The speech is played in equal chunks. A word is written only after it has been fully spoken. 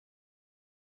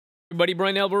Everybody,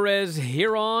 Bryan Alvarez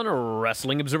here on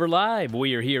Wrestling Observer Live.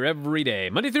 We are here every day,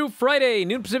 Monday through Friday,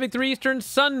 noon Pacific, 3 Eastern,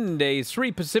 Sundays,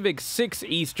 3 Pacific, 6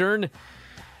 Eastern.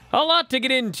 A lot to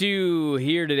get into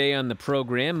here today on the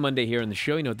program. Monday here on the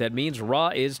show, you know what that means. Raw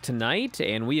is tonight,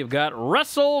 and we have got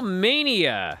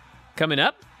WrestleMania coming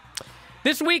up.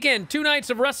 This weekend, 2 nights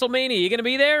of WrestleMania. You going to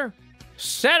be there?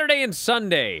 Saturday and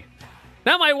Sunday.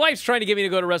 Now my wife's trying to get me to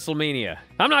go to WrestleMania.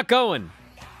 I'm not going.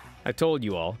 I told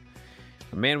you all.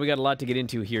 Man, we got a lot to get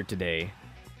into here today.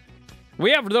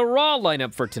 We have the Raw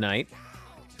lineup for tonight.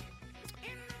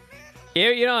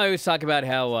 You know, I always talk about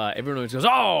how everyone always goes,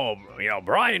 oh, you know,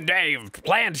 Bryan Dave,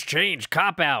 plans change,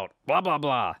 cop out, blah, blah,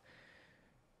 blah.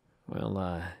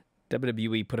 Well,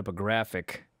 WWE put up a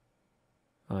graphic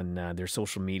on their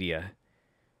social media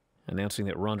announcing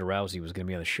that Ronda Rousey was going to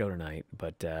be on the show tonight,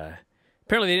 but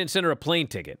apparently they didn't send her a plane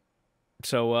ticket.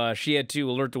 So she had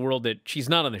to alert the world that she's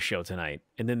not on the show tonight.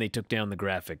 And then they took down the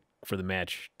graphic for the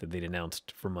match that they'd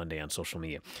announced for Monday on social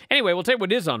media. Anyway, we'll tell you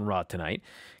what is on Raw tonight,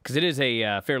 because it is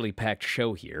a fairly packed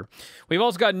show here. We've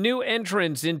also got new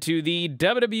entrants into the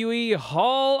WWE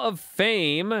Hall of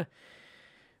Fame,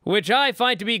 which I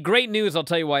find to be great news. I'll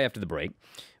tell you why after the break.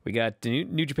 We got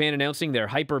New Japan announcing their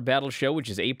Hyper Battle show,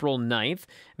 which is April 9th.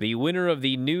 The winner of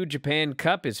the New Japan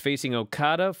Cup is facing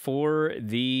Okada for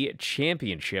the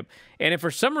championship. And if for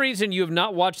some reason you have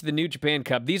not watched the New Japan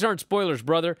Cup, these aren't spoilers,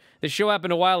 brother. The show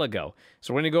happened a while ago.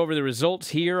 So we're going to go over the results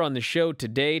here on the show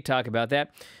today, talk about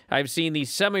that. I've seen the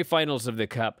semifinals of the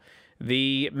Cup,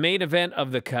 the main event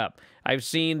of the Cup. I've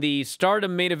seen the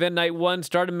Stardom main event night 1,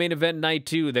 Stardom main event night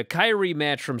 2, the Kyrie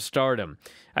match from Stardom.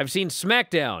 I've seen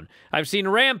Smackdown. I've seen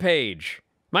Rampage.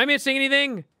 Am I missing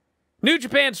anything? New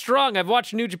Japan Strong. I've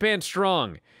watched New Japan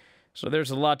Strong. So there's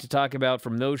a lot to talk about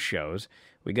from those shows.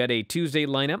 We got a Tuesday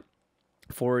lineup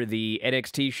for the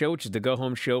NXT show, which is the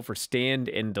go-home show for Stand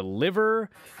and Deliver,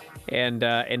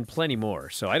 and plenty more.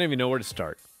 So I don't even know where to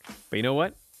start. But you know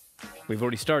what? We've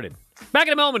already started. Back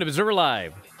in a moment, Observer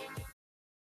Live.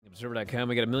 Observer.com,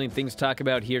 we got a million things to talk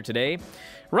about here today.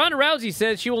 Ronda Rousey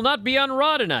says she will not be on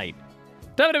Raw tonight.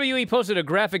 WWE posted a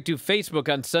graphic to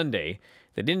Facebook on Sunday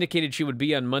that indicated she would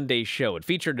be on Monday's show. It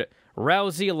featured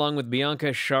Rousey along with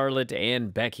Bianca, Charlotte,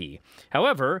 and Becky.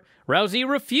 However, Rousey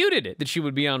refuted that she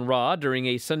would be on Raw during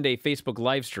a Sunday Facebook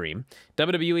live stream.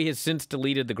 WWE has since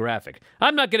deleted the graphic.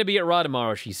 I'm not going to be at Raw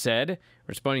tomorrow, she said,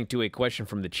 responding to a question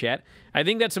from the chat. I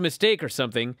think that's a mistake or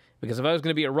something, because if I was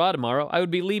going to be at Raw tomorrow, I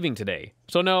would be leaving today.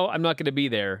 So no, I'm not going to be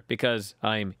there because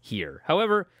I'm here.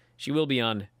 However, she will be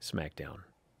on Smackdown.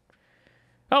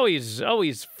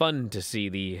 Always fun to see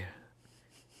the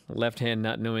left hand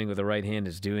not knowing what the right hand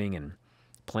is doing and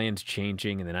plans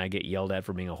changing, and then I get yelled at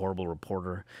for being a horrible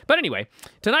reporter. But anyway,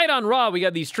 tonight on Raw, we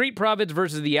got the Street Profits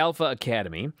versus the Alpha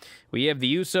Academy. We have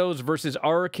the Usos versus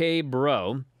RK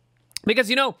Bro. Because,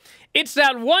 you know, it's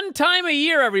that one time a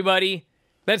year, everybody,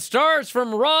 that stars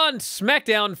from Raw and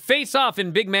SmackDown face off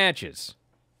in big matches.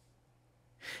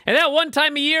 And that one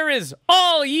time a year is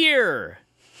all year.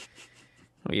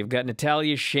 We've got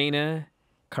Natalya, Shayna,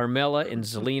 Carmella, and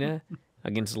Zelina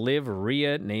against Liv,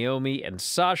 Rhea, Naomi, and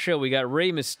Sasha. We got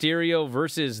Rey Mysterio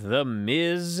versus The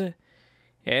Miz.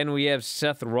 And we have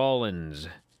Seth Rollins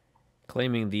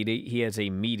claiming that he has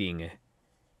a meeting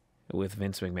with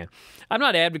Vince McMahon. I'm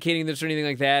not advocating this or anything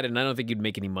like that, and I don't think you'd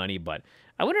make any money, but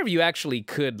I wonder if you actually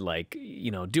could, like,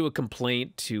 you know, do a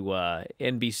complaint to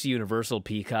NBC Universal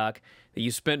Peacock that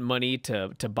you spent money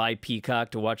to buy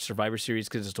Peacock to watch Survivor Series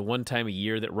because it's the one time a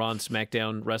year that Raw and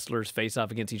SmackDown wrestlers face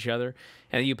off against each other,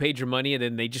 and you paid your money, and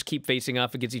then they just keep facing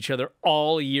off against each other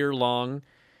all year long.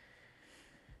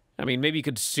 I mean, maybe you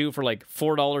could sue for like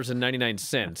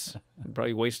 $4.99. You'd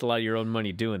probably waste a lot of your own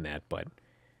money doing that, but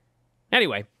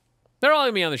anyway, they're all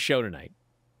going to be on the show tonight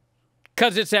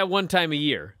because it's that one time a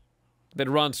year that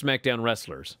Raw and SmackDown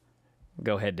wrestlers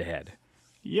go head-to-head.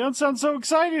 You don't sound so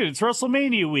excited. It's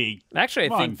WrestleMania week.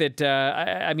 Actually, I think that,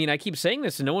 I mean, I keep saying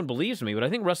this and no one believes me, but I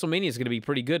think WrestleMania is going to be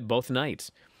pretty good both nights.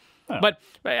 Oh. But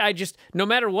I just, no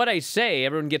matter what I say,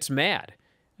 everyone gets mad.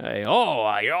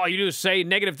 All you do is say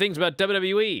negative things about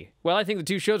WWE. Well, I think the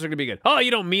two shows are going to be good. Oh,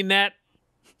 you don't mean that?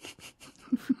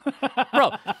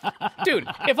 Bro, dude,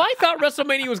 if I thought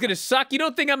WrestleMania was going to suck, you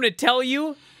don't think I'm going to tell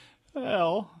you?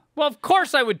 Well, of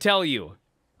course I would tell you.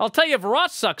 I'll tell you if Raw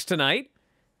sucks tonight.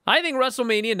 I think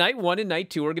WrestleMania Night 1 and Night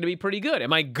 2 are going to be pretty good.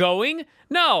 Am I going?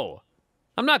 No,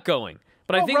 I'm not going.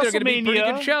 But I think they're going to be pretty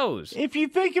good shows. If you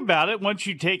think about it, once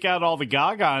you take out all the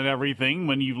gaga and everything,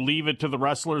 when you leave it to the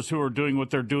wrestlers who are doing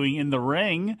what they're doing in the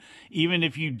ring, even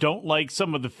if you don't like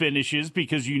some of the finishes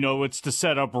because you know it's to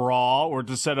set up Raw or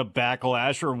to set up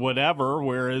Backlash or whatever,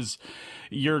 whereas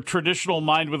your traditional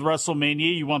mind with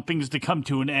WrestleMania, you want things to come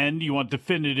to an end, you want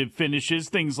definitive finishes,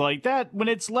 things like that. When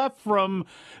it's left from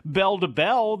bell to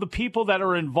bell, the people that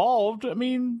are involved, I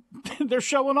mean, they're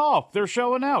showing off. They're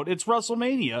showing out. It's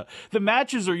WrestleMania. The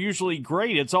matches are usually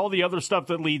great. It's all the other stuff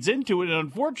that leads into it. And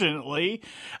unfortunately,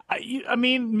 I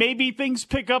mean, maybe things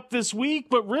pick up this week,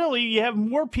 but really you have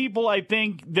more people, I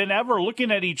think, than ever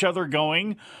looking at each other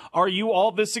going, are you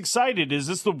all this excited? Is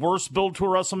this the worst build to a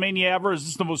WrestleMania ever? Is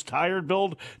this the most tired build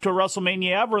to a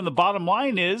WrestleMania ever? And the bottom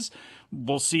line is,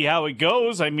 we'll see how it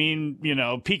goes. I mean, you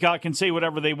know, Peacock can say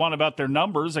whatever they want about their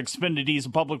numbers. Xfinity is a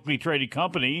publicly traded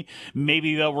company.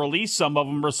 Maybe they'll release some of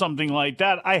them or something like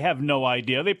that. I have no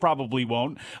idea. They probably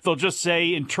won't. They'll just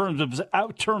say in terms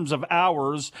of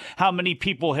hours, how many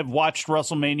people have watched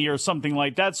WrestleMania or something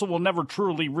like that. So we'll never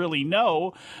truly really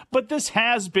know. But this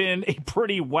has been a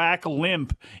pretty whack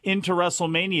limp into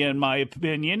WrestleMania, in my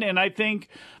opinion. And I think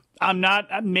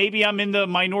maybe I'm in the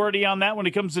minority on that when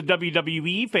it comes to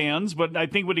WWE fans, but I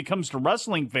think when it comes to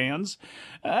wrestling fans,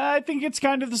 I think it's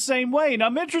kind of the same way. And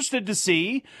I'm interested to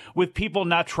see, with people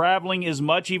not traveling as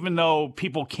much, even though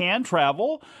people can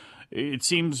travel, it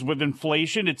seems with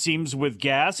inflation, it seems with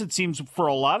gas, it seems for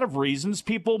a lot of reasons,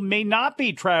 people may not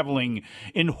be traveling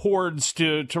in hordes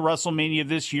to WrestleMania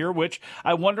this year, which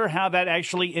I wonder how that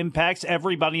actually impacts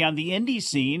everybody on the indie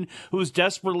scene who's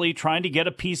desperately trying to get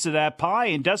a piece of that pie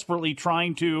and desperately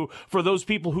trying to, for those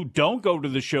people who don't go to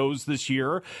the shows this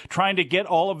year, trying to get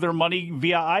all of their money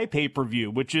via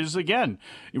iPay-per-view, which is, again,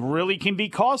 really can be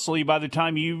costly by the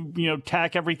time you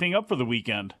tack everything up for the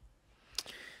weekend.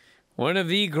 One of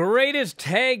the greatest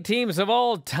tag teams of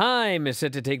all time is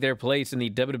set to take their place in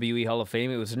the WWE Hall of Fame.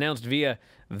 It was announced via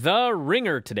The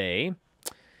Ringer today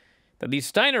that the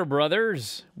Steiner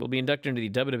brothers will be inducted into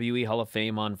the WWE Hall of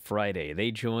Fame on Friday. They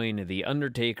join The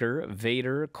Undertaker,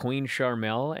 Vader, Queen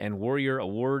Sharmell, and Warrior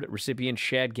Award recipient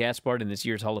Shad Gaspard in this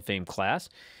year's Hall of Fame class.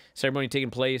 Ceremony taking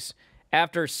place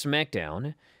after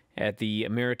Smackdown at the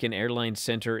American Airlines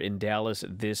Center in Dallas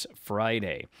this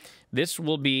Friday. This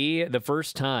will be the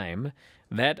first time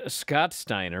that Scott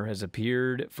Steiner has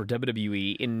appeared for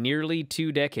WWE in nearly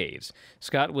 2 decades.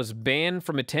 Scott was banned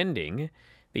from attending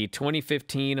the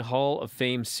 2015 Hall of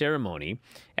Fame ceremony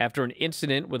after an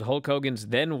incident with Hulk Hogan's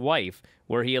then-wife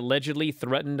where he allegedly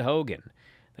threatened Hogan.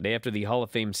 The day after the Hall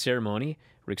of Fame ceremony,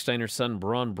 Rick Steiner's son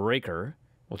Braun Breaker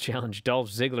will challenge Dolph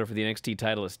Ziggler for the NXT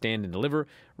title at Stand and Deliver.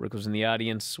 Rick was in the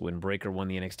audience when Breaker won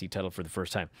the NXT title for the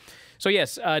first time. So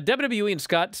yes, WWE and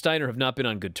Scott Steiner have not been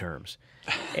on good terms.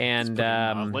 And,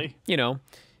 you know,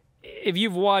 if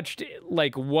you've watched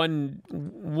like one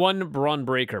Braun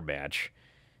Breaker match,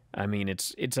 I mean,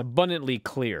 it's abundantly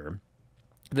clear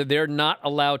that they're not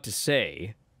allowed to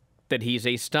say that he's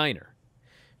a Steiner.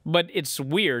 But it's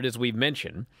weird, as we've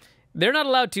mentioned, they're not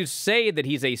allowed to say that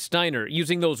he's a Steiner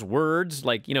using those words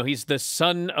like, you know, he's the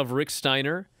son of Rick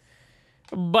Steiner,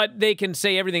 but they can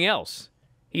say everything else.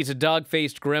 He's a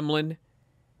dog-faced gremlin.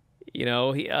 You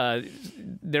know,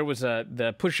 there was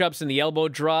the push-ups and the elbow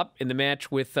drop in the match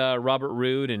with Robert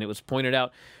Roode, and it was pointed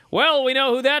out, well, we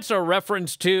know who that's a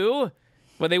reference to,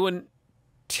 but they wouldn't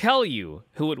tell you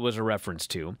who it was a reference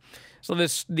to. So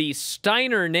the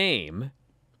Steiner name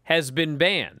has been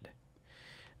banned.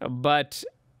 But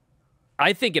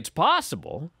I think it's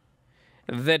possible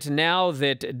that now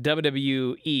that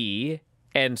WWE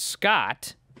and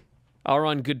Scott are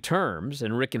on good terms,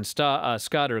 and Rick and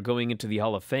Scott are going into the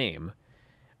Hall of Fame,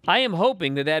 I am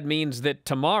hoping that means that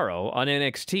tomorrow on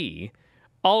NXT,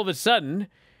 all of a sudden,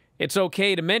 it's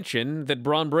okay to mention that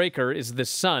Braun Breaker is the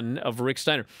son of Rick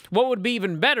Steiner. What would be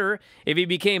even better if he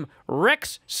became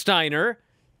Rex Steiner,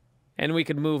 and we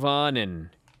could move on and...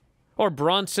 Or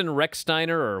Bronson Rex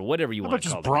Steiner, or whatever you want to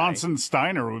call it. Just Bronson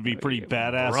Steiner would be pretty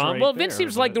badass. Well, Vince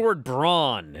seems like the word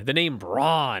brawn, the name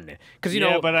Braun, because you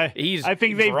know, but I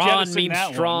think they've brawn means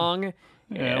strong. One.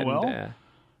 Yeah, and, well,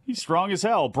 he's strong as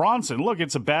hell. Bronson, look,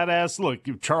 it's a badass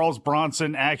look. Charles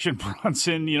Bronson, Action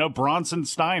Bronson, you know, Bronson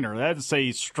Steiner. That's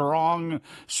a strong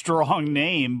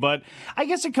name. But I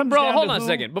guess it comes down to hold on a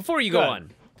second before you go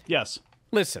on. Yes.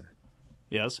 Listen.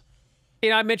 Yes. You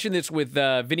know, I mentioned this with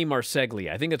Vinny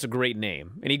Marseglia. I think that's a great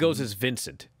name. And he goes as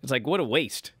Vincent. It's like, what a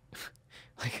waste.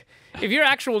 Like, if your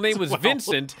actual name was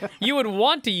Vincent, you would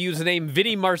want to use the name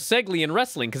Vinny Marseglia in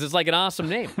wrestling because it's like an awesome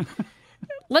name.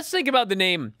 Let's think about the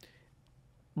name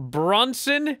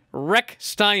Bronson Rex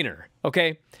Steiner,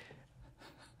 okay?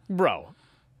 Bro,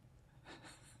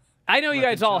 I know you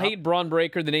guys all hate Braun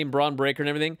Breaker, the name Braun Breaker and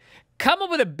everything. Come up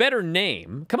with a better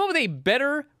name. Come up with a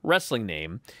better wrestling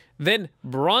name than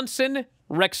Bronson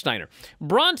Rex-Steiner.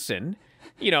 Bronson,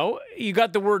 you know, you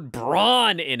got the word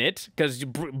brawn in it because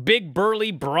big,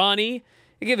 burly, brawny.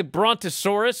 You get the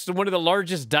Brontosaurus, one of the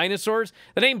largest dinosaurs.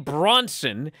 The name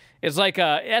Bronson is like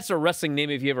that's a wrestling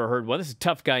name if you ever heard one. This is a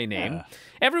tough guy name. Yeah.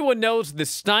 Everyone knows the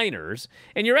Steiners,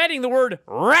 and you're adding the word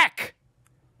wreck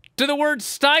to the word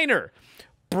Steiner.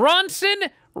 Bronson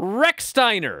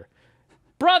Rex-Steiner.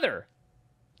 Brother,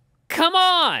 come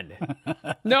on.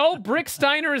 No, Brick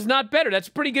Steiner is not better. That's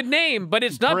a pretty good name, but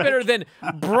it's not better than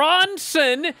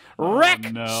Bronson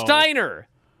Rex-Steiner.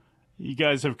 You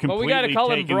guys have completely we got to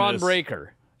call him Braun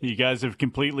Breaker. You guys have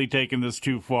completely taken this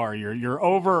too far.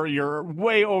 You're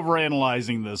way over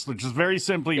analyzing this, which is very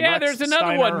simply Rex there's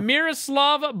another Steiner. One,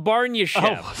 Miroslav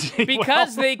Barnyashev.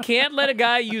 Because they can't let a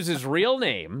guy use his real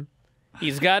name,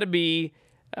 he's got to be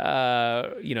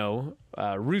Rusev.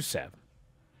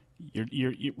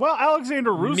 Well,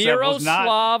 Alexander Rusev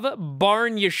Miroslav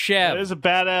Barnyashev. That is a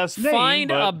badass name.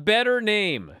 Find a better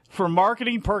name. For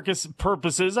marketing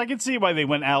purposes, I can see why they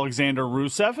went Alexander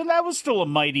Rusev, and that was still a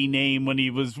mighty name when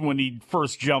he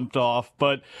first jumped off.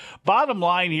 But bottom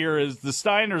line here is the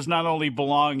Steiners not only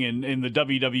belong in the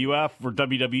WWF or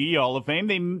WWE Hall of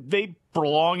Fame, they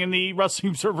belong in the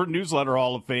Wrestling Observer Newsletter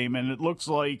Hall of Fame, and it looks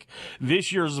like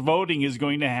this year's voting is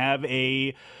going to have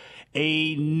a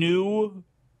new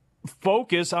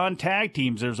focus on tag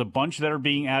teams. There's a bunch that are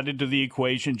being added to the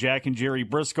equation. Jack and Jerry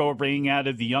Briscoe are being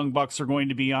added. The Young Bucks are going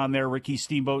to be on there. Ricky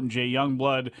Steamboat and Jay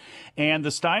Youngblood. And the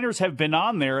Steiners have been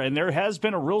on there, and there has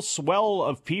been a real swell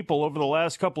of people over the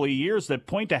last couple of years that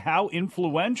point to how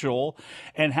influential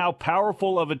and how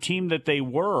powerful of a team that they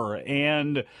were.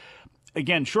 And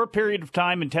again, short period of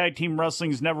time in tag team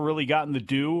wrestling has never really gotten the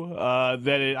due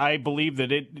I believe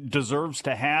that it deserves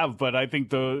to have. But I think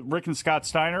the Rick and Scott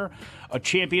Steiner,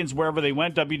 champions wherever they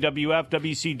went, WWF,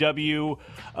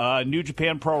 WCW, New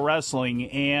Japan Pro Wrestling,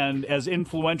 and as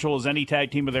influential as any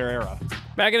tag team of their era.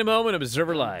 Back in a moment,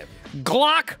 Observer Live.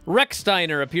 Glock Rex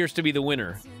Steiner appears to be the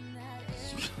winner.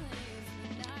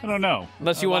 I don't know.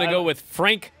 Unless you want to go with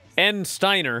Frank N.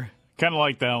 Steiner. Kind of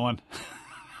like that one.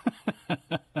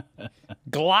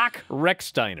 Glock Rex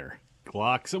Steiner.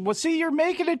 Glock. So, well, see, you're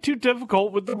making it too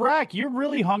difficult with the wreck. You're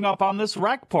really hung up on this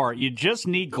wreck part. You just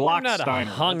need Glock I'm not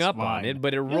Steiner. Hung That's up fine. on it,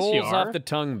 but it rolls off the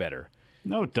tongue better.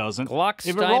 No, it doesn't. Glock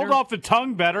if Steiner. If it rolled off the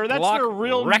tongue better, that's Glock their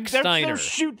real Rex Steiner.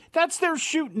 That's their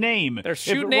shoot name. Their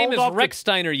shoot name is Rex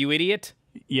Steiner, you idiot.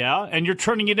 Yeah, and you're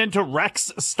turning it into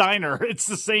Rex Steiner. It's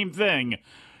the same thing.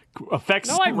 No,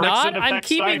 I'm not. I'm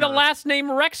keeping Steiner. the last name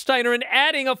Rex Steiner and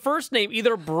adding a first name,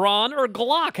 either Braun or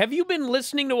Glock. Have you been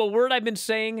listening to a word I've been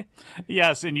saying?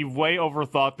 Yes, and you've way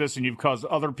overthought this, and you've caused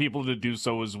other people to do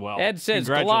so as well. Ed says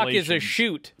Glock is a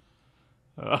shoot.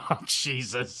 Oh,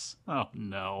 Jesus. Oh,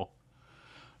 no.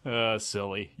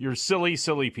 Silly. You're silly,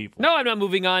 silly people. No, I'm not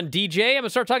moving on, DJ. I'm going to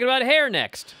start talking about hair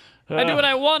next. I do what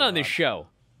I want on this show.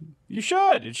 You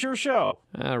should. It's your show.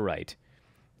 All right.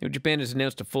 New Japan has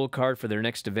announced a full card for their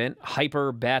next event,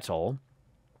 Hyper Battle.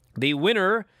 The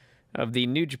winner of the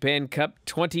New Japan Cup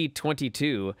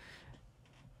 2022,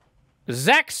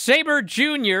 Zack Sabre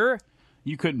Jr.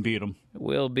 You couldn't beat him.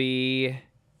 Will be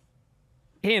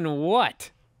in what?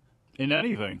 In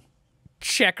anything.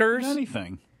 Checkers? In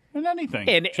anything. In anything.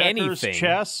 In Checkers, anything.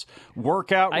 chess,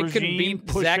 workout regime, I couldn't beat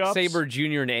push-ups. Zack Sabre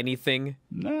Jr. in anything.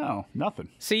 No, nothing.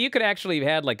 See, you could actually have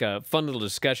had like a fun little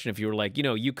discussion if you were like,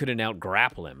 you couldn't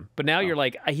out-grapple him. But now you're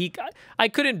like, I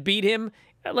couldn't beat him.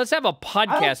 Let's have a podcasting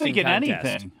I don't think in contest.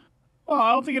 anything. Well,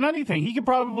 I don't think in anything. He could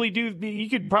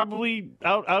probably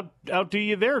outdo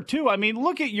you there, too. I mean,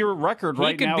 look at your record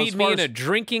right now. He could beat me in a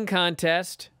drinking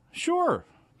contest. Sure.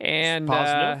 And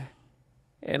positive.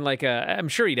 And like I'm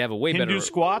sure he'd have a way Hindu better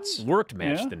squats worked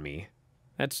match than me.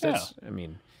 That's I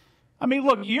mean,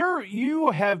 look, you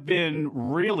have been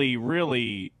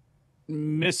really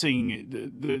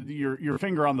missing your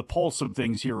finger on the pulse of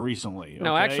things here recently. Okay?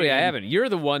 No, actually, I haven't. You're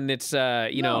the one that's a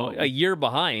year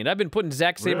behind. I've been putting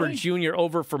Zack Sabre Jr.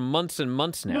 over for months and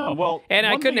months now. No, well, and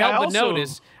I couldn't help but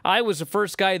notice I was the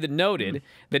first guy that noted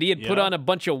that he had put on a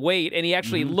bunch of weight and he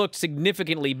actually looked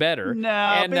significantly better. No,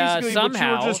 and basically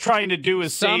somehow, what you were just trying to do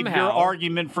is save your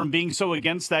argument from being so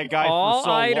against that guy all for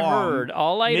so I'd long. Heard,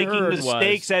 all I'd making heard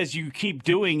mistakes was, as you keep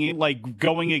doing it, like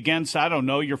going against, I don't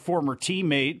know, your former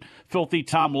teammate, Filthy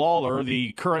Tom Lawler,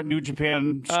 the current New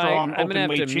Japan strong I'm gonna have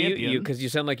to champion. mute you because you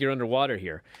sound like you're underwater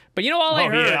here. But all I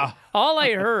heard, all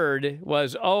I heard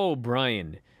was,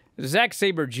 Brian, Zack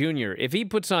Sabre Jr., if he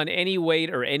puts on any weight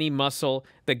or any muscle,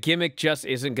 the gimmick just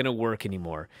isn't going to work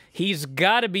anymore. He's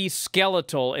got to be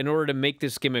skeletal in order to make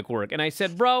this gimmick work. And I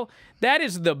said, bro, that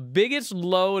is the biggest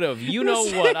load of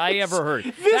what I ever heard.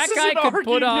 That guy could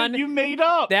put on. You made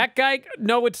up. That guy,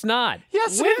 no, it's not.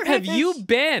 Yes, where have you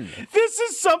been? This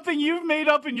is something you've made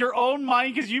up in your own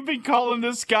mind because you've been calling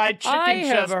this guy chicken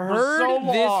chest for so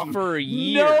long. This for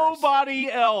years.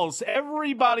 Nobody else,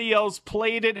 everybody else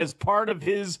played it as part of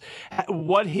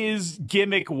what his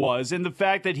gimmick was, and the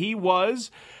fact that he was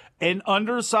an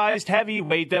undersized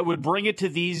heavyweight that would bring it to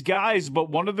these guys.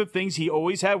 But one of the things he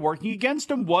always had working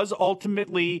against him was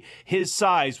ultimately his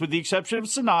size, with the exception of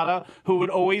Sonata, who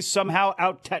would always somehow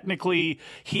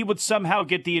he would somehow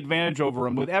get the advantage over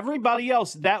him. With everybody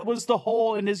else, that was the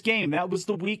hole in his game. That was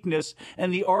the weakness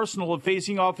and the arsenal of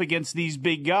facing off against these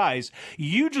big guys.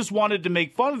 You just wanted to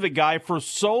make fun of the guy for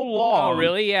so long. Oh,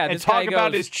 really? Yeah. And talk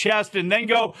about his chest and then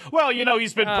go, well,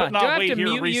 he's been putting on weight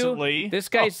here recently. This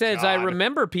guy says, I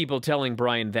remember people telling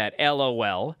Bryan that,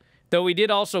 LOL. Though we did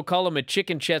also call him a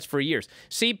chicken chest for years.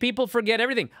 See, people forget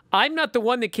everything. I'm not the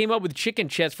one that came up with chicken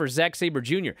chest for Zack Sabre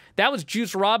Jr. That was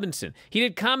Juice Robinson. He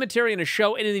did commentary on a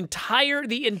show, and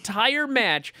the entire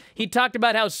match, he talked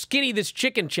about how skinny this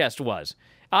chicken chest was.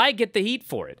 I get the heat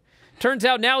for it. Turns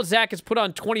out now Zack has put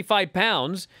on 25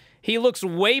 pounds. He looks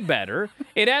way better.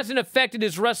 It hasn't affected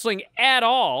his wrestling at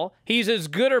all. He's as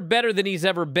good or better than he's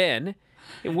ever been.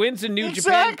 It wins a New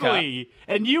Japan Cup.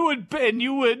 And you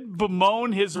would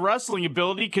bemoan his wrestling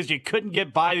ability because you couldn't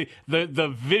get by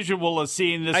the visual of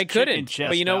seeing this. I couldn't,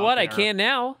 but you know what? I can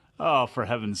now. Oh, for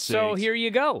heaven's sake! So here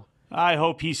you go. I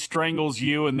hope he strangles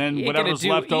you, and then whatever's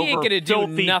left over,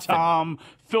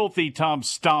 filthy Tom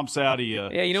stomps out of you.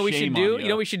 Yeah, you know what we should do? You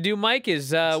know what we should do, Mike?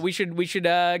 Is we should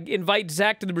invite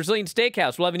Zach to the Brazilian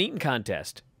Steakhouse. We'll have an eating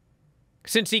contest,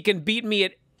 since he can beat me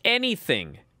at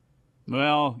anything.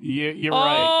 Well, you're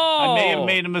right. I may have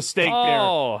made a mistake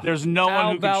there. There's no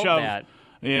one who can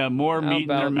shove more meat in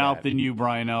their mouth than you,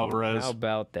 Bryan Alvarez. How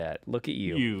about that? Look at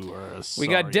you. You are a We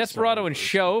got Desperado and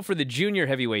Show for the junior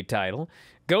heavyweight title.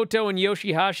 Goto and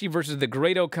Yoshihashi versus the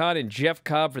Great Okan and Jeff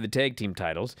Cobb for the tag team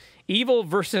titles. Evil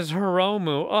versus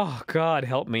Hiromu. Oh, God,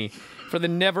 help me. For the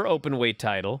never open weight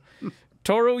title.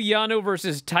 Toru Yano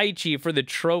versus Taichi for the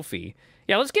trophy.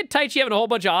 Yeah, let's get Taichi having a whole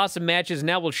bunch of awesome matches.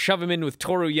 Now we'll shove him in with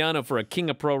Toru Yano for a King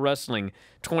of Pro Wrestling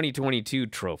 2022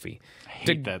 trophy.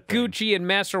 Taguchi and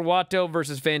Master Wato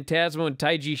versus Phantasmo and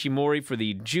Taiji Ishimori for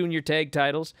the junior tag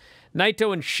titles.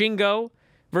 Naito and Shingo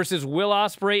versus Will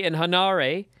Ospreay and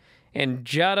Hanare. And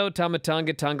Jado,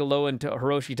 Tamatanga, Tangaloa, and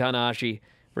Hiroshi Tanahashi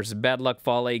versus Bad Luck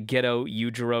Fale, Gedo,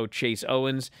 Yujiro, Chase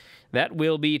Owens. That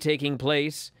will be taking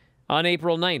place on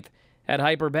April 9th. At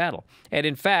Hyper Battle. And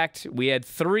in fact, we had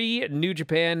 3 New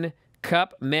Japan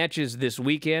Cup matches this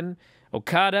weekend.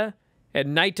 Okada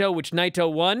and Naito, which Naito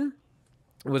won.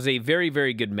 It was a very,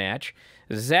 very good match.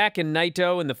 Zack and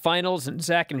Naito in the finals, and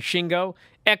Zack and Shingo.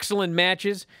 Excellent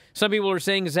matches. Some people were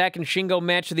saying Zack and Shingo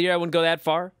match of the year. I wouldn't go that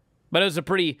far. But it was a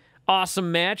pretty awesome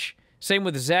match. Same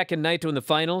with Zack and Naito in the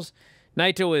finals.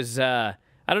 Naito is, I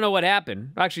don't know what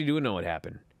happened. I actually do know what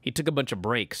happened. He took a bunch of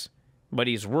breaks. But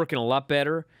he's working a lot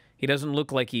better. He doesn't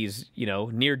look like he's,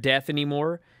 near death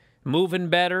anymore. Moving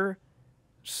better.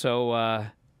 So,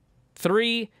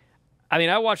 3.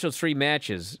 I watched those 3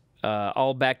 matches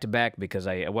all back-to-back because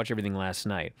I watched everything last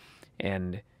night.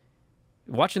 And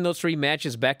watching those 3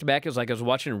 matches back-to-back, it was like I was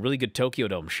watching a really good Tokyo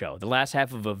Dome show. The last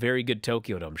half of a very good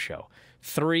Tokyo Dome show.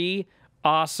 3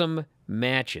 awesome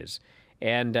matches.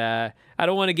 And I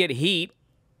don't want to get heat,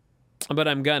 but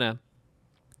I'm gonna.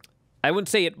 I wouldn't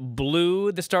say it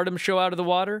blew the Stardom show out of the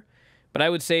water, but I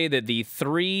would say that the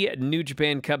 3 New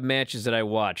Japan Cup matches that I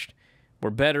watched were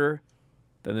better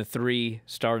than the 3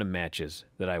 Stardom matches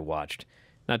that I watched.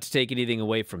 Not to take anything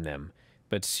away from them,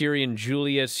 but Siri and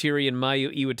Julia, Siri and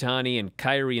Mayu Iwatani, and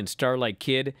Kairi and Starlight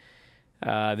Kid.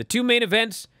 The 2 main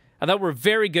events I thought were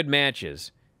very good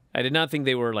matches. I did not think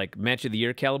they were like match of the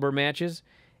year caliber matches.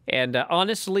 And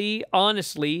honestly,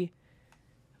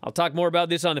 I'll talk more about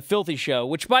this on the Filthy Show,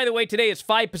 which, by the way, today is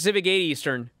 5 Pacific, 8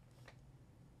 Eastern.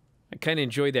 I kind of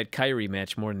enjoyed that Kyrie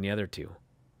match more than the other 2. Am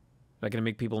I going to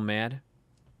make people mad?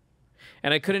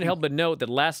 And I couldn't help but note that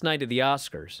last night at the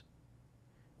Oscars,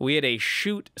 we had a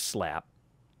shoot slap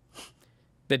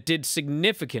that did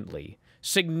significantly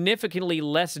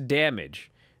less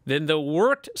damage than the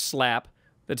worked slap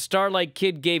that Starlight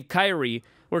Kid gave Kyrie,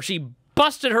 where she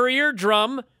busted her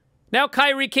eardrum. Now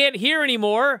Kyrie can't hear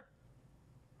anymore.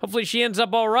 Hopefully she ends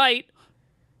up all right.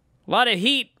 A lot of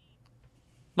heat.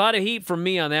 A lot of heat from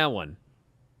me on that one.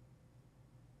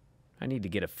 I need to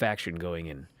get a faction going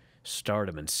in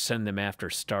Stardom and send them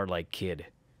after Starlight Kid.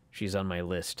 She's on my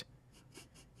list.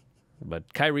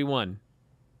 But Kyrie won.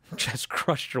 Just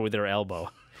crushed her with her elbow.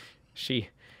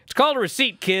 It's called a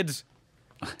receipt, kids.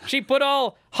 She put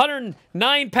all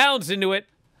 109 pounds into it,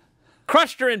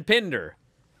 crushed her and pinned her.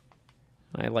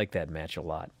 I like that match a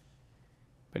lot.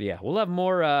 But yeah, we'll have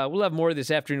more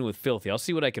this afternoon with Filthy. I'll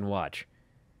see what I can watch.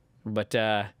 But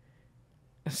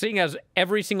seeing as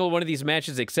every single one of these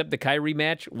matches except the Kyrie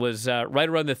match was right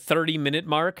around the 30-minute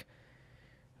mark,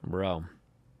 bro.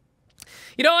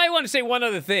 You know, I want to say one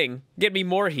other thing, get me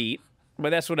more heat, but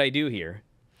that's what I do here.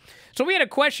 So we had a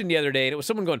question the other day, and it was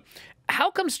someone going,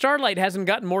 how come Starlight hasn't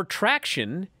gotten more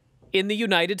traction in the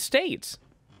United States?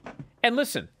 And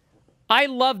listen, I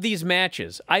love these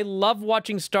matches. I love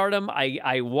watching Stardom.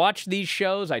 I watch these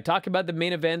shows. I talk about the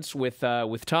main events with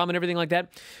Tom and everything like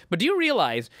that. But do you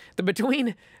realize that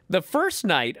between the first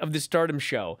night of the Stardom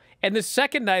show and the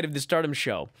second night of the Stardom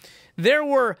show, there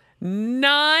were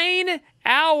 9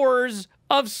 hours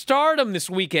of Stardom this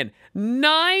weekend?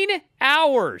 9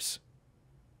 hours.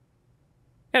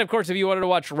 And of course, if you wanted to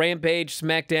watch Rampage,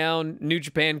 Smackdown, New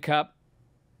Japan Cup,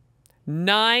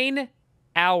 9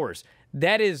 hours.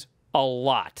 That is a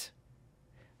lot.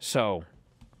 So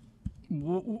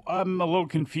I'm a little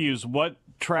confused. What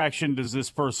traction does this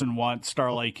person want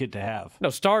Starlight Kid to have? No,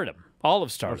 Stardom. All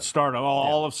of Stardom. Or Stardom.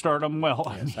 All of Stardom.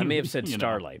 Well, yes, I may have said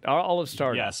Starlight. All of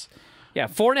Stardom. Yes. Yeah,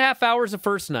 4.5 hours the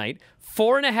first night,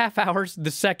 4.5 hours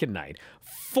the second night,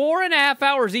 4.5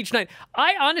 hours each night.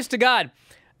 Honest to God,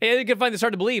 you can find this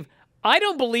hard to believe. I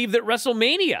don't believe that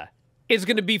WrestleMania is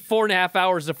going to be 4.5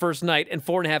 hours the first night and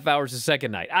 4.5 hours the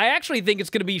second night. I actually think it's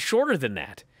going to be shorter than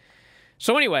that.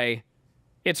 So anyway,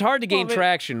 it's hard to gain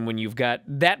traction when you've got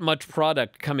that much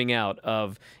product coming out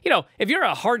of, if you're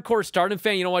a hardcore Stardom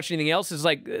fan, you don't watch anything else, it's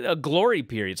like a glory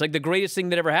period. It's like the greatest thing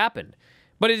that ever happened.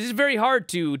 But it is very hard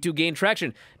to gain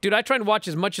traction. Dude, I try and watch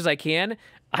as much as I can.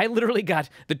 I literally got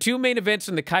the 2 main events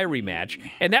in the Kyrie match,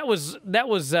 and that was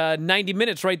 90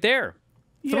 minutes right there.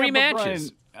 3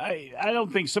 matches. Brian, I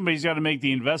don't think somebody's got to make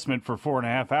the investment for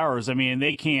 4.5 hours. I mean,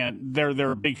 they can't.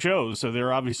 They're big shows, so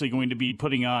they're obviously going to be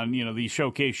putting on these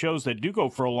showcase shows that do go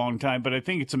for a long time. But I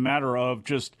think it's a matter of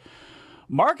just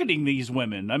marketing these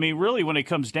women. I mean, really, when it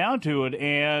comes down to it,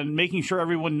 and making sure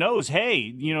everyone knows, hey,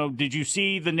 did you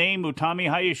see the name Utami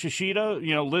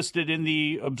Hayashishita, listed in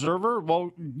the Observer?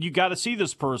 Well, you got to see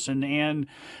this person, and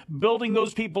building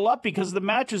those people up, because the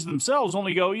matches themselves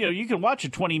only go, you can watch a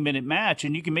 20-minute match,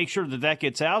 and you can make sure that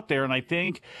gets out there. And I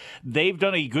think they've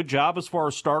done a good job as far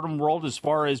as Stardom World, as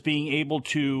far as being able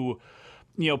to,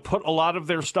 put a lot of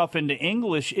their stuff into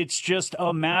English. It's just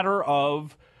a matter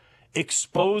of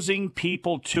exposing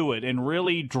people to it and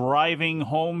really driving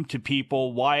home to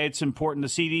people why it's important to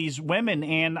see these women.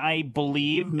 And I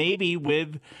believe maybe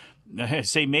with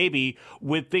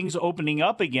things opening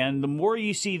up again, the more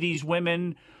you see these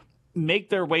women make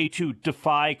their way to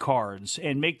Defy cards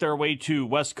and make their way to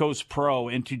West Coast Pro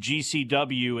and to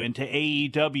GCW and to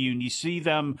AEW, and you see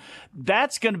them,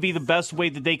 that's going to be the best way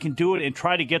that they can do it and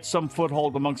try to get some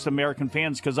foothold amongst American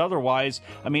fans, because otherwise,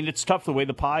 I mean, it's tough the way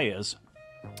the pie is.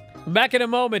 Back in a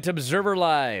moment, Observer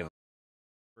Live.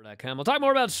 We'll talk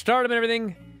more about Stardom and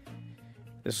everything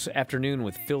this afternoon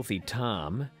with Filthy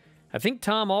Tom. I think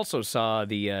Tom also saw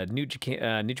the New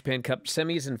Japan Cup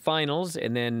semis and finals,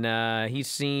 and then he's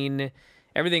seen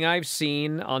everything I've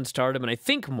seen on Stardom, and I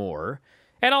think more.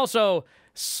 And also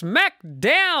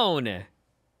Smackdown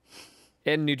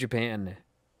and New Japan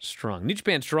Strong. New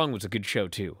Japan Strong was a good show,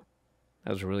 too.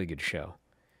 That was a really good show.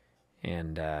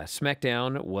 And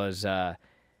Smackdown was...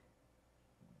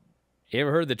 You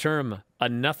ever heard the term a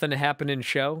nothing happening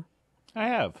show? I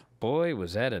have. Boy,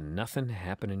 was that a nothing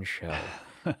happening show.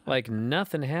 Like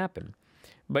nothing happened.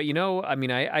 But I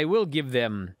mean, I will give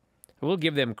them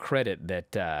credit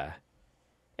that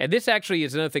and this actually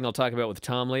is another thing I'll talk about with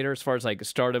Tom later as far as like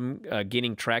Stardom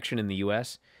gaining traction in the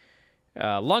US.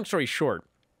 Long story short,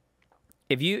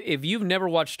 if you've never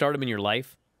watched Stardom in your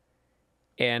life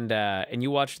and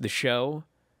you watched the show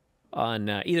on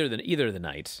either of the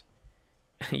nights,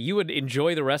 you would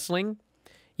enjoy the wrestling.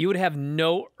 You would have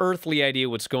no earthly idea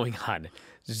what's going on.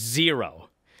 Zero.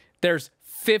 There's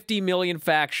 50 million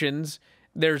factions.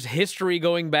 There's history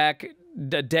going back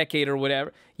a decade or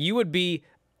whatever. You would be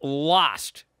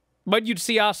lost, but you'd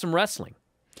see awesome wrestling.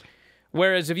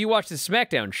 Whereas if you watch the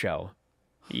Smackdown show,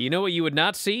 you know what you would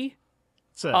not see?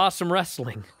 Awesome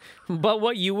wrestling. But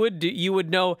what you would do, you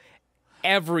would know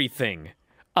everything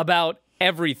about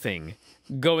everything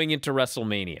going into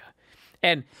WrestleMania.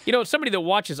 And, somebody that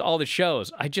watches all the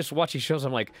shows, I just watch these shows,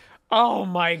 I'm like, oh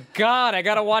my God, I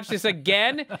got to watch this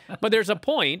again? But there's a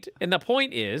point, and the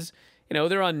point is,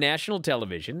 they're on national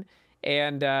television,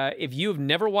 And if you've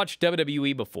never watched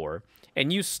WWE before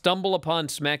and you stumble upon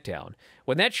Smackdown,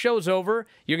 when that show's over,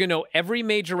 you're going to know every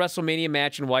major WrestleMania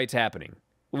match and why it's happening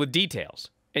with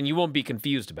details, and you won't be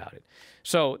confused about it.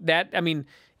 So that, I mean,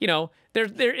 you know,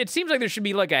 it seems like there should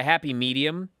be like a happy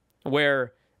medium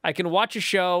where I can watch a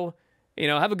show, you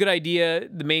know, have a good idea,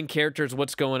 the main characters,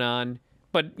 what's going on,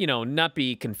 but, you know, not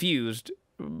be confused,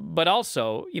 but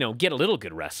also, you know, get a little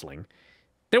good wrestling.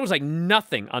 There was like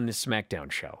nothing on this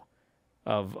SmackDown show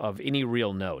of any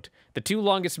real note. The 2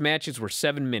 longest matches were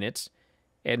 7 minutes,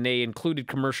 and they included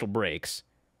commercial breaks,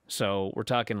 so we're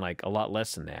talking like a lot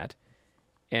less than that.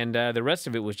 And the rest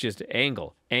of it was just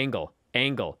angle,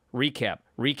 recap.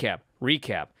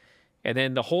 And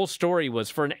then the whole story was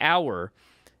for an hour,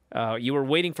 you were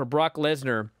waiting for Brock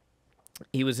Lesnar.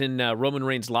 He was in Roman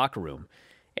Reigns' locker room.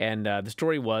 And the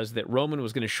story was that Roman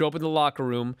was going to show up in the locker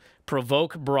room,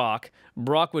 provoke Brock.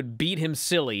 Brock would beat him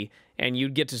silly, and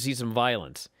you'd get to see some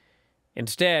violence.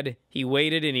 Instead, he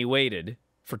waited and he waited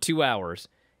for 2 hours.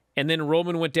 And then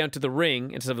Roman went down to the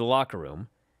ring instead of the locker room.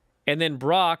 And then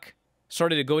Brock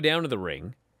started to go down to the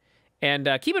ring. And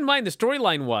keep in mind, the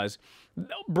storyline was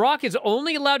Brock is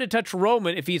only allowed to touch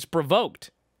Roman if he's provoked.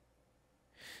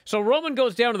 So Roman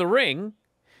goes down to the ring.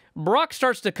 Brock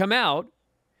starts to come out.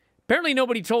 Apparently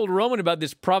nobody told Roman about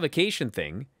this provocation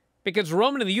thing because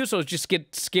Roman and the Usos just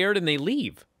get scared and they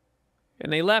leave.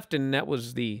 And they left, and that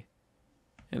was the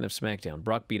end of SmackDown.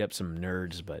 Brock beat up some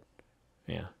nerds, but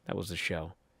yeah, that was the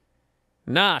show.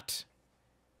 Not,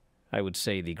 I would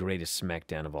say, the greatest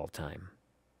SmackDown of all time.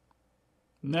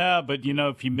 Nah, but you know,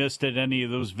 if you missed it, any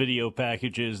of those video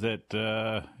packages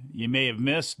that you may have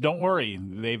missed, don't worry.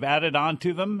 They've added on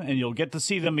to them, and you'll get to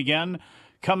see them again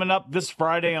coming up this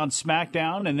Friday on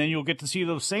SmackDown, and then you'll get to see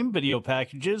those same video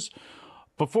packages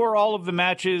before all of the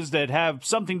matches that have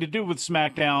something to do with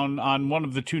SmackDown on one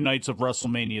of the 2 nights of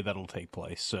WrestleMania that'll take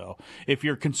place. So if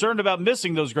you're concerned about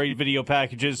missing those great video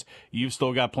packages, you've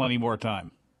still got plenty more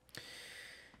time.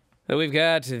 So we've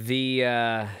got the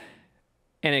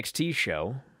NXT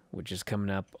show, which is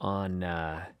coming up on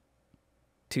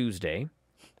Tuesday.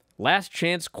 Last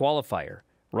Chance Qualifier.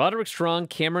 Roderick Strong,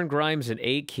 Cameron Grimes, and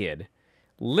A-Kid.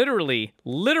 Literally,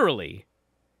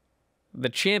 the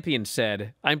champion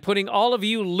said, I'm putting all of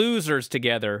you losers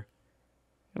together,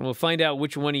 and we'll find out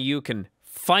which one of you can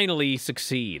finally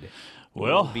succeed.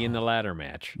 Well, We'll be in the ladder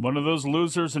match. One of those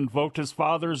losers invoked his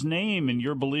father's name, and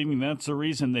you're believing that's the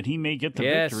reason that he may get the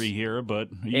victory here, but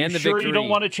are you sure you don't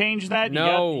want to change that?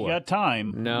 No. You got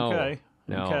time. No. Okay.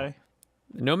 No. Okay.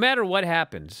 No matter what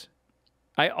happens,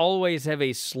 I always have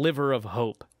a sliver of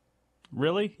hope.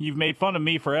 Really? You've made fun of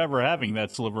me forever having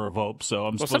that sliver of hope, so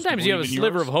I'm supposed to sometimes you have a believe in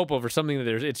sliver yours? of hope over something that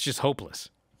it's just hopeless.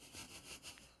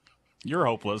 You're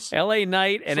hopeless. LA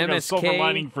Knight and Still got a silver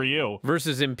lining MSK for you.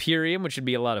 versus Imperium, which should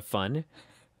be a lot of fun.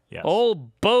 Yes.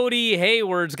 Old Bodie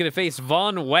Hayward's going to face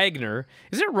Von Wagner.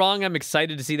 Is it wrong I'm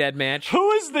excited to see that match?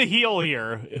 Who is the heel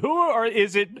here?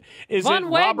 Is it Von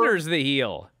Robert Wagner's the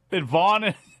heel. and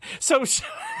Vaughn? So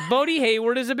Bodie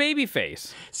Hayward is a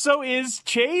babyface. So is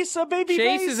Chase a babyface?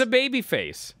 Chase is a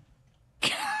babyface.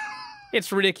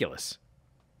 It's ridiculous.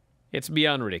 It's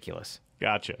beyond ridiculous.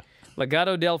 Gotcha.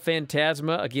 Legado del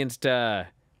Fantasma against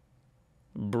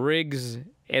Briggs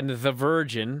and the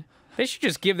Virgin. They should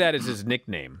just give that as his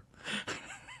nickname.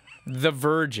 The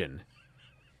Virgin.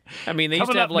 I mean, they used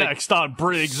Coming to have up like next on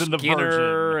Briggs and the Skinner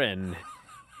Virgin. and,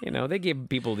 you know, they gave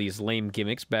people these lame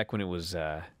gimmicks back when it was,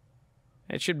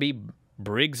 it should be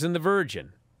Briggs and the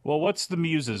Virgin. Well, what's the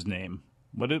muse's name?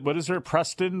 What is her?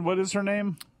 Preston? What is her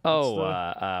name?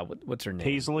 What's her name?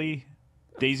 Paisley?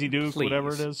 Daisy Duke? Please.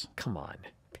 Whatever it is. Come on,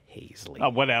 Paisley.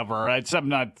 Whatever. I'm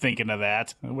not thinking of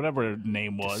that. Whatever her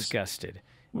name was. Disgusted.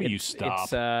 Will you stop?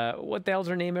 It's, what the hell's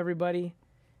her name, everybody?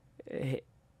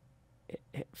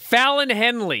 Fallon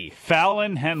Henley.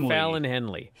 Fallon Henley. Fallon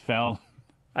Henley. Fallon.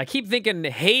 I keep thinking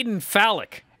Hayden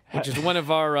Fallick, which is one of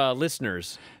our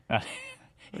listeners.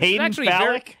 Hayden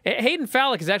Fallick? Hayden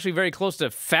Fallick is actually very close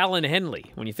to Fallon Henley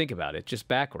when you think about it, just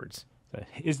backwards.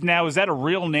 Is that a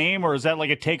real name, or is that like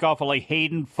a takeoff of like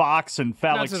Hayden Fox and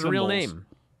Fallick That's his symbols? real name.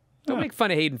 Don't make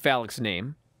fun of Hayden Fallick's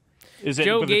name. Is it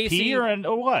Joe with a P Gacy?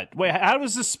 or what? Wait, how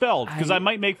is this spelled? Because I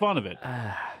might make fun of it.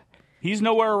 He's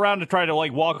nowhere around to try to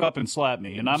like walk up and slap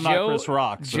me, and I'm not Chris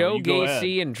Rock. So Joe you go ahead.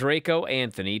 Gacy and Draco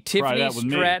Anthony, Tiffany that with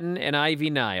me. Stratton and Ivy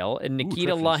Nile, and Nikita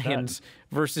Tiffany Lyons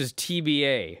versus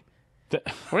TBA. We're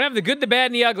gonna have the good, the bad,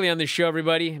 and the ugly on this show,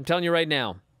 everybody. I'm telling you right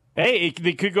now. Hey,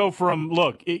 they could go from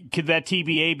could that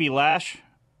TBA be Lash?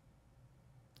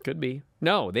 Could be.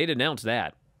 No, they'd announce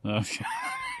that.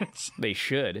 They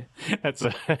should. That's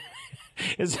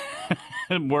is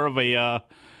more of a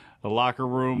locker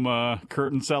room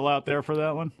curtain sell out there for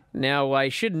that one. Now, I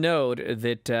should note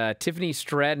that Tiffany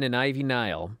Stratton and Ivy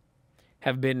Nile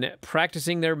have been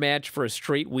practicing their match for a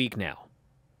straight week now.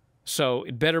 So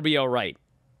it better be all right.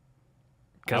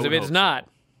 Because if it's not...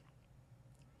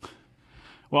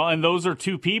 Well, and those are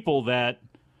two people that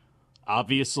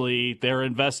obviously they're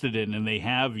invested in, and they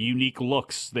have unique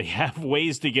looks. They have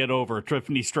ways to get over.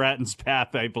 Tiffany Stratton's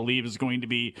path, I believe, is going to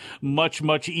be much,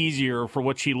 much easier for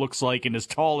what she looks like and as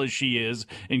tall as she is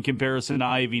in comparison to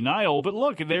Ivy Nile. But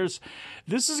look, this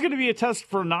is going to be a test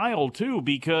for Nile, too,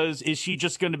 because is she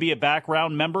just going to be a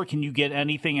background member? Can you get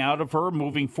anything out of her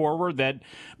moving forward that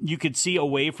you could see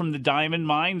away from the Diamond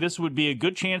Mine? This would be a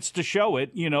good chance to show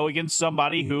it, against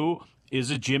somebody who is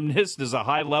a gymnast, is a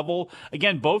high level.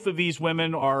 Again, both of these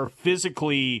women are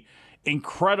physically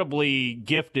incredibly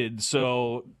gifted.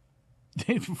 So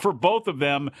for both of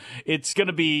them, it's going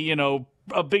to be,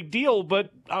 a big deal.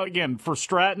 But again, for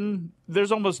Stratton,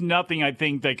 there's almost nothing I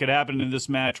think that could happen in this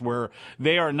match where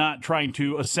they are not trying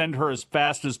to ascend her as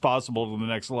fast as possible to the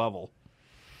next level.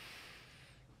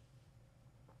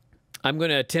 I'm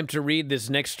going to attempt to read this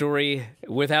next story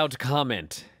without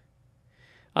comment.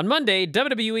 On Monday,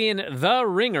 WWE and The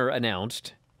Ringer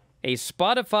announced a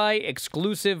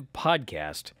Spotify-exclusive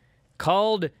podcast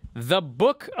called The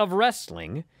Book of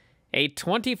Wrestling, a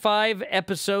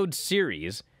 25-episode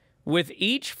series with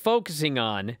each focusing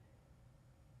on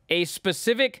a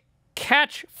specific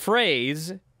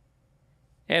catchphrase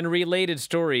and related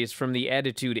stories from the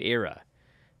Attitude Era.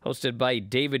 Hosted by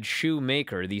David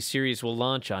Shoemaker, the series will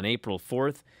launch on April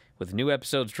 4th, with new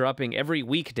episodes dropping every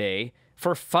weekday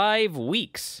for 5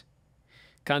 weeks.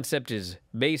 Concept is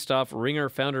based off Ringer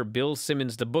founder Bill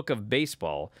Simmons' The Book of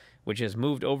Baseball, which has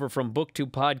moved over from book to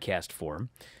podcast form.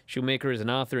 Shoemaker is an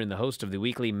author and the host of the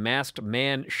weekly Masked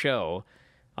Man show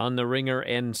on The Ringer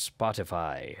and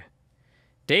Spotify.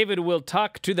 David will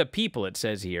talk to the people, it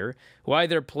says here, who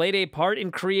either played a part in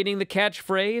creating the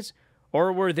catchphrase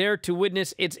or were there to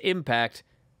witness its impact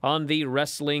on the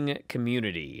wrestling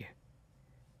community.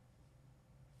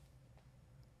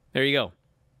 There you go.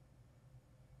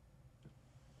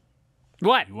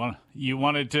 What? You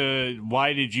wanted to...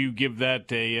 Why did you give that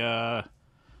a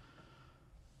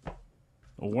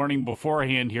warning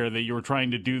beforehand here that you were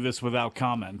trying to do this without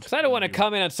comment? Because I don't want to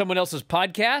comment on someone else's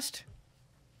podcast.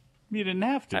 You didn't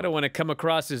have to. I don't want to come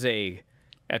across as a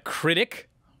critic.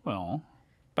 Well...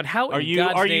 But how are you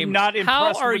not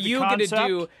impressed with the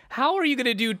concept? How are you going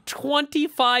to do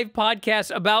 25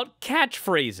 podcasts about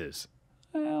catchphrases?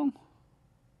 Well...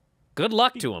 Good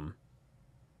luck to him.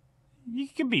 You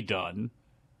can be done.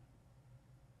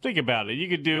 Think about it. You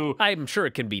could do... I'm sure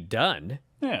it can be done.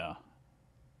 Yeah.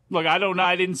 Look, I don't know.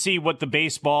 I didn't see what the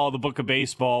Book of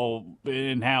Baseball,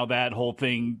 and how that whole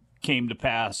thing came to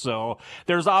pass. So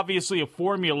there's obviously a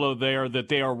formula there that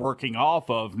they are working off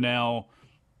of. Now,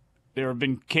 there have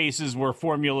been cases where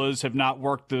formulas have not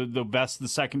worked the best the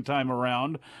second time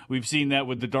around. We've seen that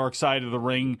with the Dark Side of the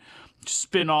Ring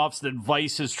spin-offs that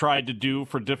Vice has tried to do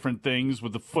for different things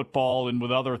with the football and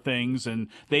with other things, and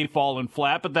they've fallen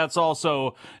flat. But that's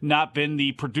also not been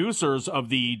the producers of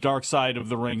the Dark Side of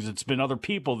the Rings. It's been other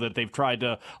people that they've tried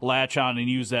to latch on and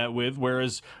use that with,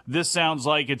 whereas this sounds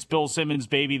like it's Bill Simmons'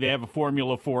 baby. They have a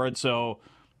formula for it. So,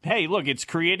 hey, look, it's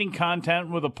creating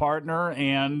content with a partner,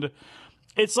 and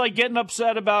it's like getting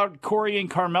upset about Corey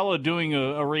and Carmella doing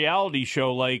a reality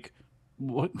show. Like,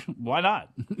 why not?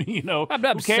 I'm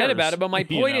not upset about it, but my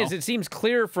point is, it seems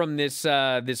clear from this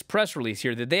this press release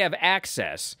here that they have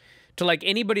access to like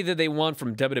anybody that they want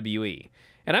from WWE.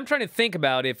 And I'm trying to think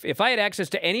about if I had access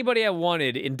to anybody I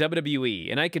wanted in WWE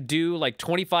and I could do like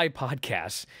 25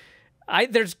 podcasts,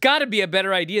 there's got to be a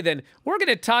better idea than we're going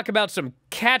to talk about some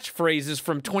catchphrases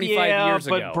from 25 years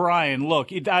ago. But Brian,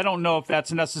 look, I don't know if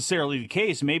that's necessarily the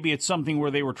case. Maybe it's something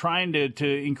where they were trying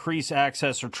to increase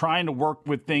access or trying to work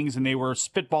with things, and they were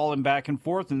spitballing back and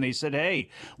forth, and they said, hey,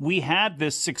 we had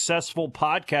this successful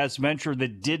podcast venture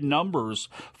that did numbers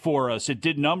for us. It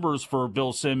did numbers for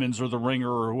Bill Simmons or The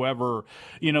Ringer or whoever,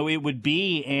 it would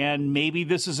be, and maybe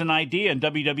this is an idea. And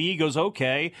WWE goes,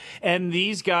 okay. And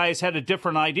these guys had a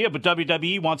different idea, but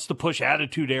WWE wants to push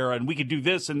Attitude Era, and we could do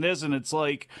this, and it's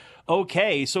like,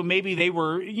 okay, so maybe they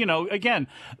were, again,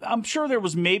 I'm sure there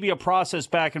was maybe a process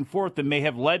back and forth that may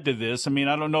have led to this. I mean,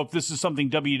 I don't know if this is something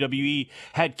WWE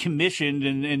had commissioned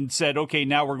and said, okay,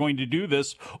 now we're going to do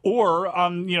this. Or,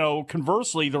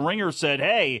 conversely, The Ringer said,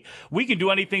 hey, we can do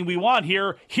anything we want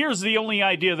here. Here's the only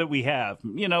idea that we have.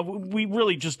 We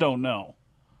really just don't know.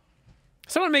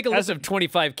 Someone make a list of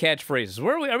 25 catchphrases.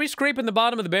 Are we scraping the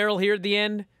bottom of the barrel here at the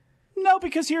end? No,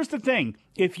 because here's the thing.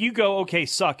 If you go, okay,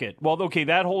 suck it. Well, okay,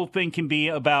 that whole thing can be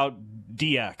about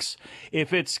DX.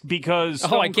 If it's because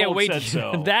Stone I can't Cold wait. said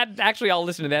so. That actually, I'll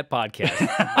listen to that podcast.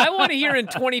 I want to hear in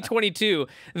 2022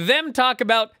 them talk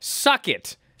about Suck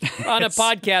It on a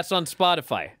podcast on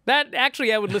Spotify. That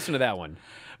actually, I would listen to that one.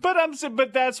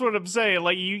 But that's what I'm saying.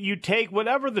 Like you take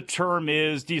whatever the term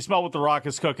is. Do you smell what the Rock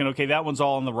is cooking? Okay, that one's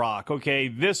all on the Rock. Okay,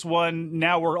 this one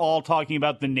now we're all talking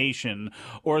about the Nation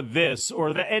or this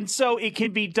or that, and so it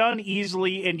can be done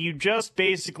easily. And you just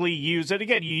basically use it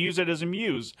again. You use it as a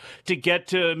muse to get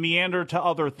to meander to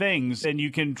other things, and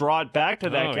you can draw it back to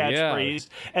that catchphrase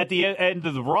at the end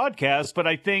of the broadcast. But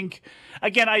I think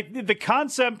again, the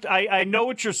concept. I know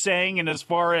what you're saying, and as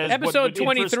far as episode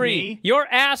 23, your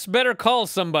ass better call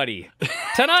somebody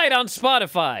tonight on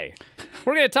Spotify.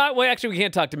 We're going to talk. Well, actually, we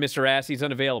can't talk to Mr. Ass. He's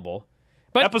unavailable.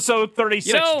 But episode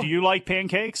 36. Do you like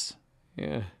pancakes?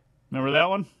 Yeah. Remember that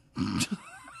one?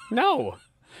 No.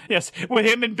 Yes, with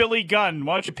him and Billy Gunn.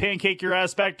 Why don't you pancake your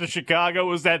ass back to Chicago?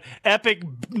 It was that epic,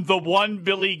 the one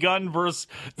Billy Gunn versus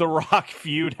The Rock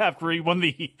feud after he won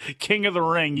the King of the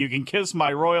Ring. You can kiss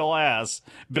my royal ass,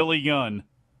 Billy Gunn.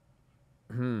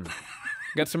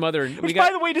 Got some other.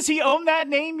 By the way, does he own that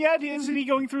name yet? Isn't he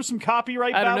going through some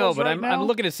copyright I don't know, battles but right now? I'm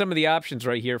looking at some of the options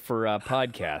right here for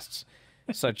podcasts,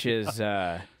 such as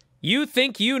You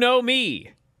Think You Know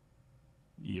Me.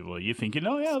 You think you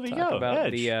know? Yeah, there you Talk go. about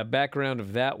Edge. the background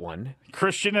of that one.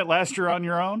 Christian, at last you're on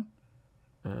your own.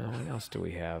 What else do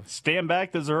we have? Stand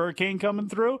back. There's a hurricane coming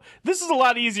through. This is a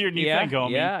lot easier than you think,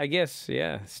 homie. Yeah, I guess.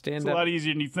 Yeah, stand It's up. a lot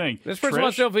easier than you think. This person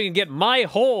wants to know if we can get my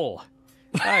hole.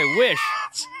 I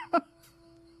wish.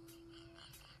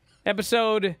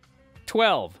 Episode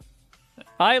 12.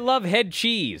 I love head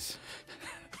cheese.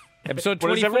 Episode What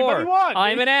does 24. everybody want?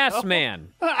 I'm an ass man.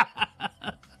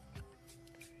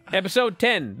 Episode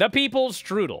 10. The People's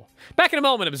Strudel. Back in a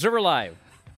moment. Observer Live.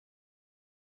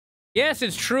 Yes,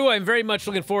 it's true. I'm very much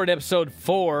looking forward to episode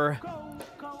 4.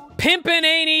 Pimpin'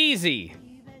 ain't easy.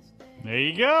 There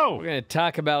you go. We're going to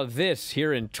talk about this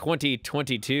here in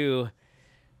 2022.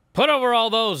 Put over all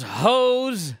those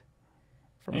hoes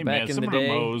from Hey, back man, in some the of them day.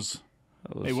 hoes.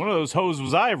 Hey, one of those hoes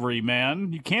was Ivory,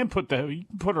 man. You can't put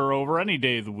her over any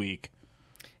day of the week.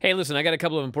 Hey, listen, I got a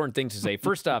couple of important things to say.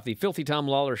 First off, the Filthy Tom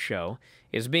Lawler show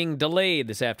is being delayed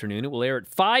this afternoon. It will air at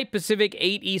 5 Pacific,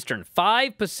 8 Eastern.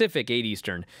 5 Pacific, 8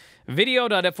 Eastern.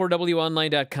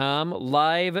 Video.f4wonline.com,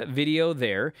 live video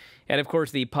there. And, of course,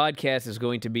 the podcast is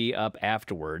going to be up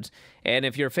afterwards. And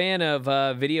if you're a fan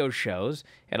of video shows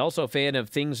and also a fan of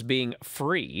things being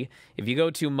free, if you go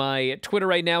to my Twitter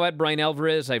right now, at Bryan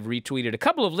Alvarez, I've retweeted a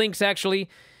couple of links, actually.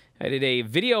 I did a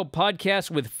video podcast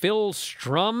with Phil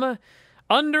Strum,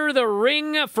 Under the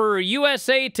Ring for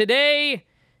USA Today.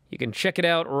 You can check it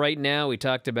out right now. We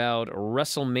talked about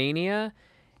WrestleMania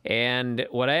and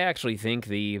what I actually think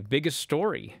the biggest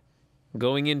story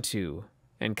going into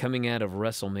and coming out of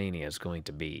WrestleMania is going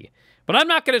to be. But I'm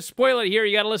not going to spoil it here.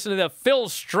 You got to listen to the Phil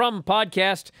Strum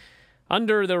podcast,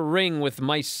 Under the Ring, with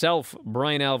myself,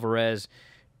 Bryan Alvarez.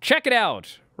 Check it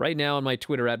out right now on my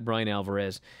Twitter, at Bryan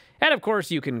Alvarez. And, of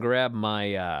course, you can grab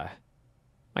my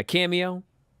my Cameo,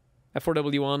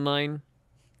 F4W Online.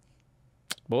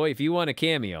 Boy, if you want a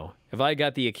Cameo, have I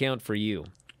got the account for you.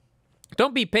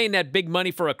 Don't be paying that big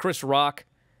money for a Chris Rock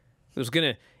who's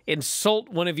going to insult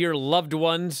one of your loved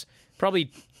ones, probably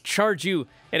charge you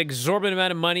an exorbitant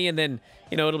amount of money, and then,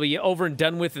 it'll be over and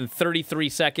done with in 33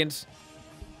 seconds.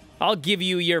 I'll give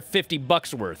you your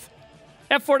 $50 worth.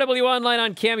 F4W Online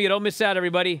on Cameo. Don't miss out,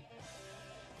 everybody.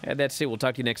 And that's it. We'll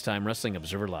talk to you next time. Wrestling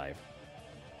Observer Live.